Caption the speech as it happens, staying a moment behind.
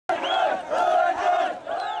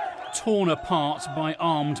torn apart by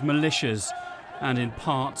armed militias and in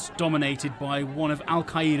parts dominated by one of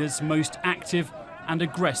Al-Qaeda's most active and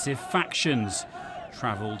aggressive factions.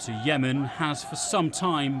 Travel to Yemen has for some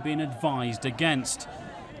time been advised against,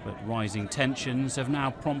 but rising tensions have now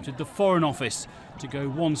prompted the Foreign Office to go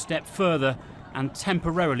one step further and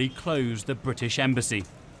temporarily close the British embassy.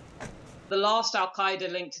 The last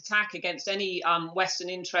Al-Qaeda-linked attack against any Western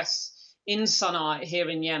interests in Sana'a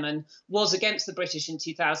here in Yemen was against the British in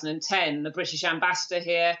 2010. The British ambassador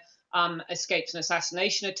here escaped an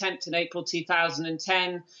assassination attempt in April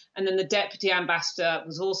 2010, and then the deputy ambassador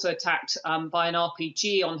was also attacked by an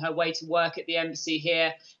RPG on her way to work at the embassy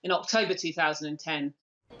here in October 2010.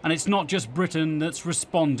 And it's not just Britain that's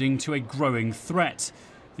responding to a growing threat.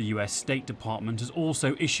 The US State Department has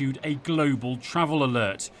also issued a global travel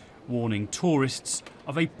alert, warning tourists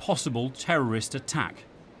of a possible terrorist attack.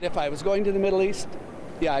 If I was going to the Middle East,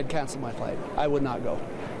 yeah, I'd cancel my flight. I would not go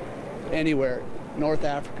anywhere. North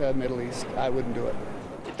Africa, Middle East, I wouldn't do it.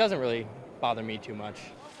 It doesn't really bother me too much.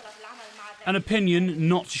 An opinion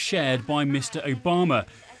not shared by Mr. Obama,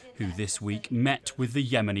 who this week met with the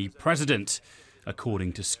Yemeni president.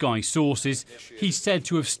 According to Sky sources, he's said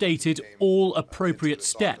to have stated all appropriate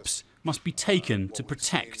steps must be taken to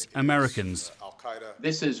protect Americans.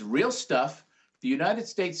 This is real stuff. The United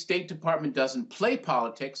States State Department doesn't play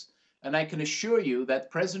politics, and I can assure you that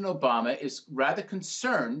President Obama is rather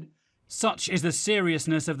concerned. Such is the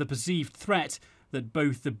seriousness of the perceived threat that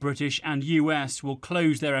both the British and US will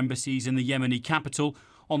close their embassies in the Yemeni capital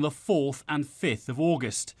on the 4th and 5th of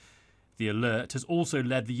August. The alert has also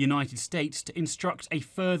led the United States to instruct a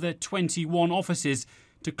further 21 offices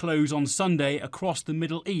to close on Sunday across the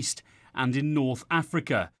Middle East and in North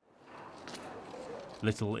Africa.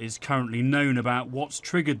 Little is currently known about what's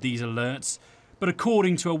triggered these alerts, but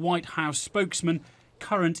according to a White House spokesman,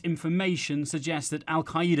 current information suggests that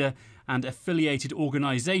Al-Qaeda and affiliated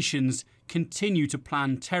organisations continue to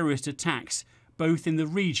plan terrorist attacks both in the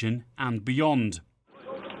region and beyond.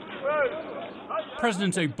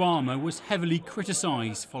 President Obama was heavily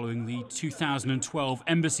criticised following the 2012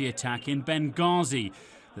 embassy attack in Benghazi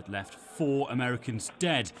that left 4 Americans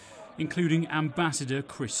dead, including Ambassador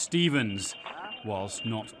Chris Stevens. Whilst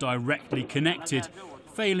not directly connected,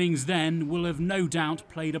 failings then will have no doubt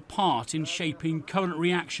played a part in shaping current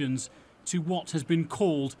reactions to what has been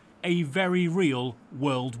called a very real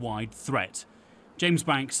worldwide threat. James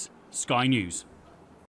Banks, Sky News.